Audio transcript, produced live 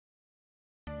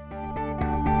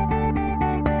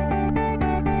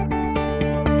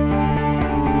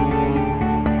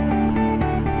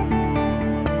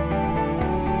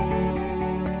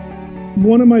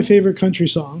One of my favorite country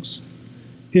songs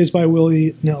is by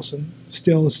Willie Nelson,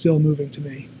 Still is Still Moving to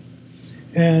Me.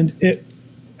 And it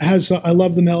has, I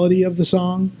love the melody of the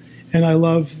song, and I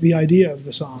love the idea of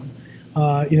the song.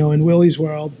 You know, in Willie's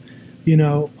world, you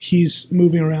know, he's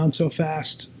moving around so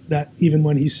fast that even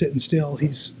when he's sitting still,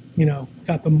 he's, you know,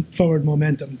 got the forward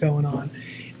momentum going on.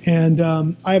 And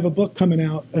I have a book coming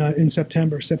out in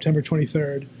September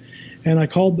 23rd, and I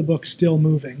called the book Still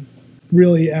Moving,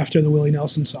 really after the Willie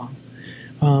Nelson song,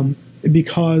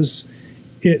 because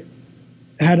it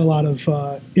had a lot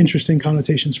of interesting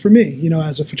connotations for me, you know,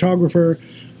 as a photographer,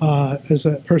 as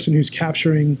a person who's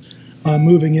capturing a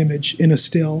moving image in a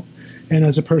still, and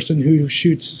as a person who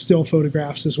shoots still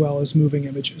photographs as well as moving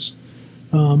images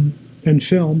and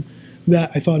film,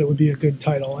 that I thought it would be a good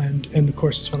title, and of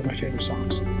course it's one of my favorite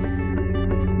songs.